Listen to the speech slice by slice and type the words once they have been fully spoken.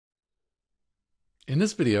In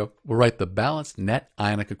this video, we'll write the balanced net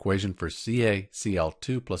ionic equation for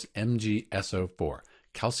CaCl2 plus MgSO4,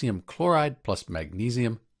 calcium chloride plus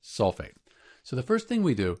magnesium sulfate. So the first thing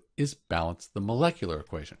we do is balance the molecular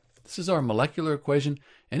equation. This is our molecular equation,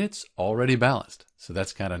 and it's already balanced, so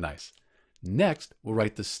that's kind of nice. Next, we'll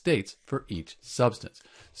write the states for each substance.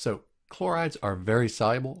 So chlorides are very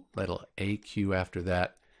soluble, little AQ after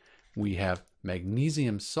that. We have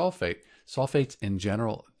magnesium sulfate. Sulfates in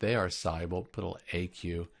general, they are soluble, put a little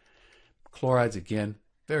AQ. Chlorides, again,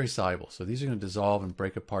 very soluble. So these are going to dissolve and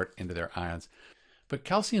break apart into their ions. But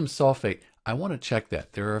calcium sulfate, I want to check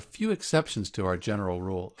that. There are a few exceptions to our general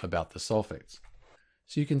rule about the sulfates.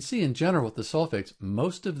 So you can see in general with the sulfates,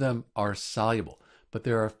 most of them are soluble, but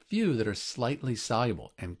there are a few that are slightly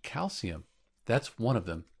soluble, and calcium, that's one of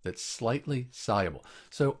them that's slightly soluble.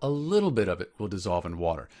 So a little bit of it will dissolve in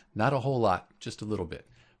water. Not a whole lot, just a little bit.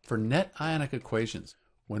 For net ionic equations,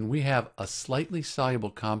 when we have a slightly soluble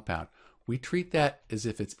compound, we treat that as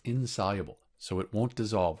if it's insoluble, so it won't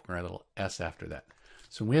dissolve. We're going to write a little S after that.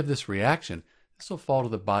 So when we have this reaction, this will fall to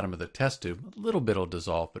the bottom of the test tube. A little bit will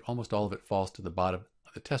dissolve, but almost all of it falls to the bottom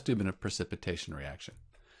of the test tube in a precipitation reaction.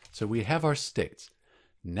 So we have our states.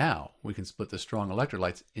 Now we can split the strong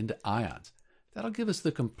electrolytes into ions. That'll give us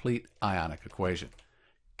the complete ionic equation.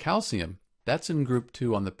 Calcium, that's in group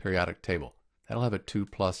 2 on the periodic table. That'll have a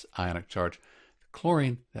 2+ ionic charge.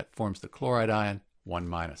 Chlorine, that forms the chloride ion,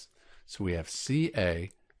 1-. So we have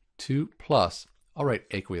Ca, 2+, I'll write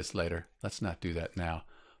aqueous later, let's not do that now,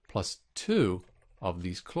 plus 2 of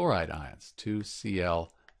these chloride ions, 2Cl-.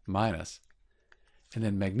 And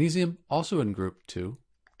then magnesium, also in group 2,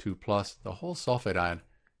 2+, the whole sulfate ion,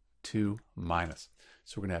 2-.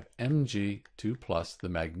 So we're going to have Mg2+, the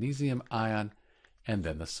magnesium ion, and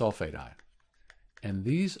then the sulfate ion. And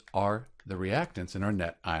these are the reactants in our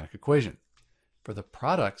net ionic equation. For the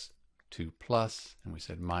products, 2+, and we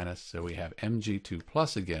said minus, so we have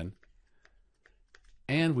Mg2+ again,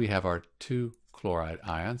 and we have our 2 chloride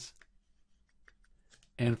ions.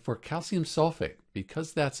 And for calcium sulfate,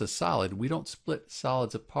 because that's a solid, we don't split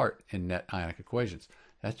solids apart in net ionic equations.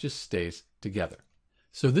 That just stays together.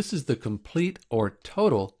 So this is the complete or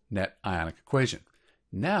total net ionic equation.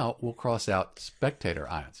 Now we'll cross out spectator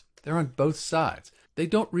ions. They're on both sides. They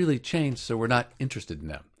don't really change, so we're not interested in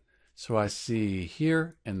them. So I see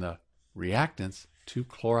here in the reactants 2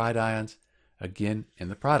 chloride ions, again in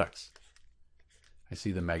the products. I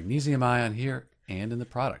see the magnesium ion here and in the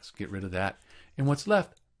products. Get rid of that. And what's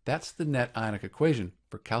left, that's the net ionic equation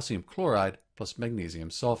for calcium chloride plus magnesium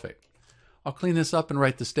sulfate. I'll clean this up and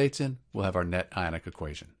write the states in. We'll have our net ionic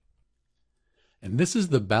equation. And this is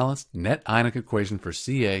the balanced net ionic equation for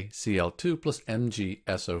CaCl2 plus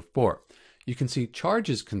MgSO4. You can see charge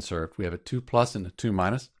is conserved. We have a 2+ and a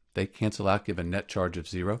 2-. They cancel out, give a net charge of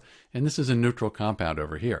 0. And this is a neutral compound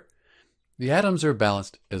over here. The atoms are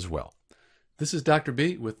balanced as well. This is Dr.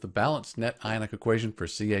 B with the balanced net ionic equation for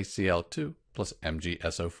CaCl2 plus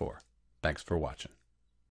MgSO4. Thanks for watching.